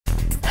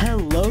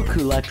Hello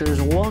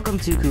collectors, welcome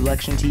to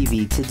Collection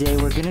TV. Today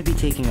we're going to be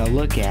taking a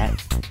look at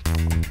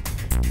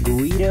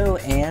Guido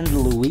and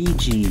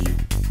Luigi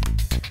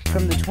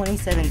from the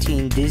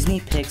 2017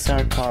 Disney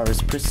Pixar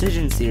Cars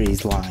Precision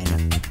Series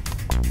line.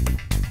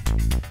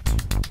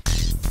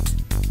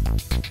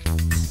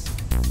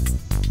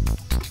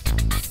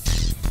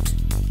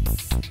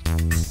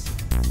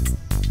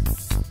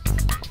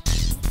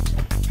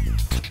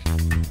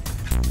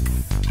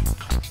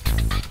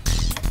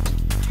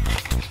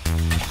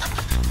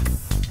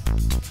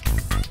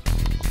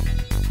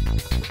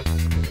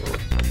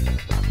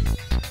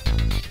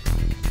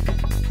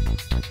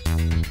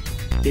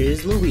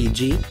 Here's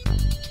Luigi.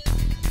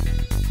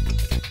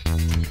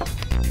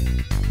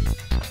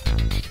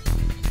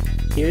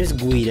 Here's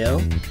Guido.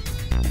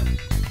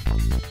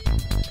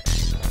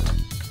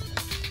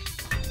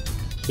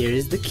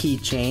 Here's the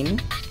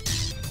keychain.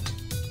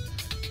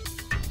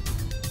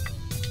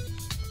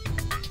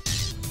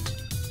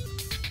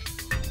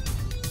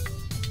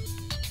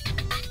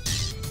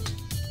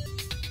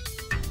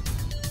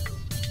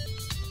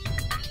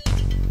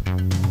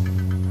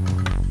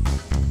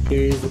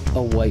 Here's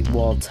a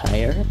Whitewall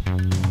tire.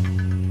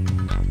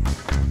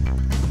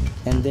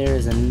 And there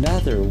is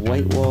another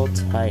Whitewall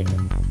tire.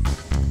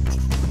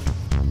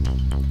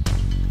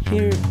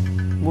 Here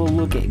we'll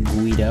look at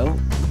Guido.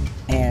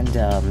 And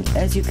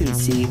as you can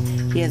see,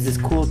 he has this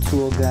cool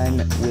tool gun,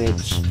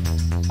 which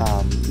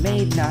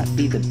may not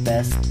be the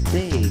best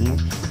thing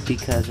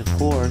because, of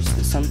course,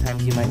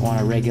 sometimes you might want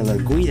a regular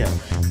Guido.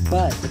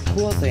 But the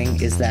cool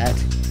thing is that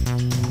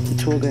the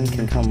tool gun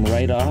can come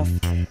right off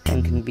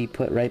and can be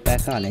put right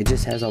back on. It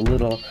just has a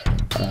little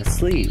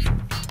sleeve.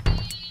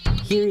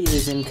 Here he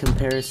is in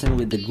comparison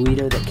with the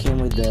Guido that came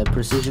with the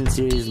Precision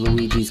Series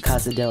Luigi's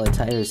Casa della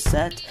Tires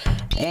set,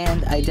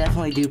 and I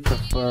definitely do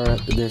prefer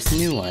this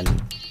new one.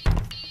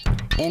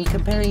 And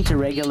comparing to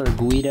regular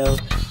Guido,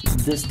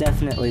 this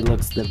definitely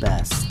looks the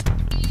best.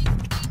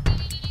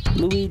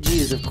 Luigi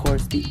is of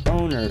course the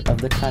owner of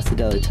the Casa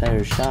della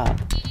Tires shop,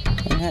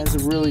 and has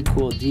really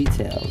cool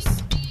details.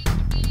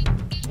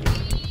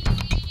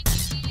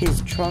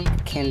 His trunk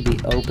can be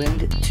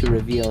opened to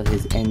reveal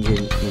his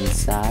engine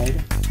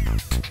inside.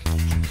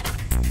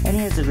 And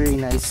he has a very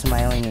nice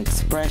smiling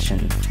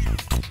expression.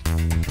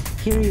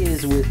 Here he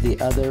is with the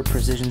other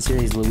Precision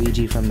Series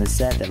Luigi from the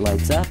set that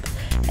lights up.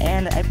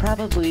 And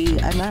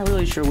I'm not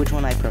really sure which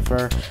one I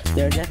prefer.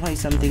 There are definitely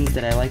some things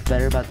that I like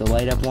better about the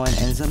light up one,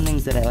 and some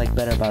things that I like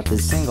better about the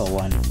single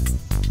one.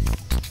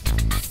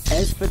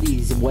 As for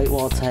these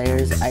Whitewall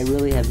tires, I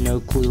really have no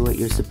clue what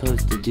you're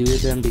supposed to do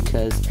with them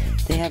because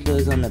they have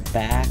those on the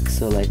back,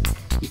 so like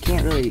they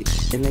can't really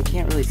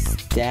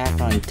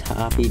stack on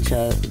top each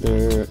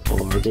other,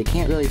 or they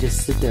can't really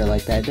just sit there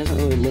like that. It doesn't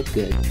really look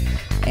good.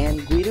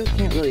 And Guido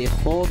can't really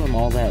hold them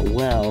all that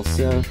well,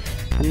 so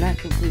I'm not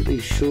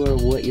completely sure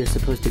what you're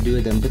supposed to do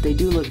with them, but they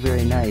do look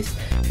very nice.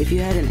 If you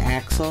had an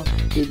axle,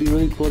 it would be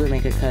really cool to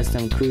make a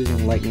custom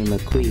Cruising Lightning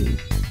McQueen.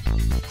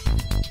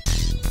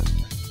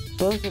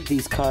 Both of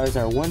these cars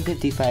are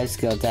 1/55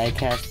 scale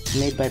diecasts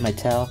made by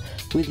Mattel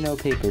with no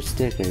paper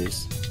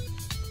stickers.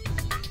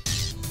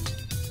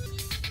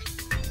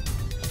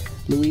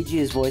 Luigi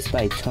is voiced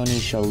by Tony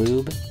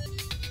Shalhoub,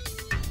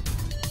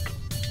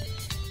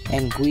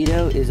 and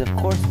Guido is of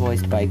course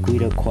voiced by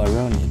Guido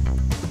Quaroni.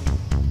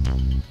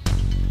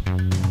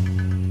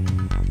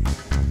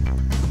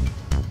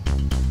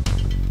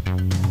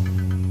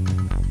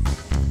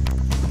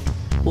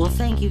 Well,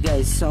 thank you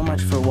guys so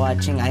much for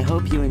watching. I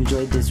hope you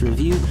enjoyed this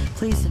review.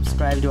 Please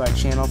subscribe to our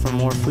channel for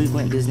more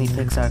frequent Disney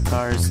Pixar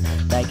Cars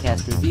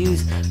diecast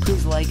reviews.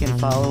 Please like and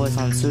follow us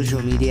on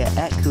social media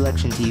at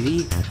Collection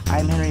TV.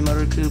 I'm Henry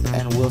Motorcoop,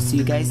 and we'll see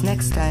you guys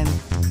next time.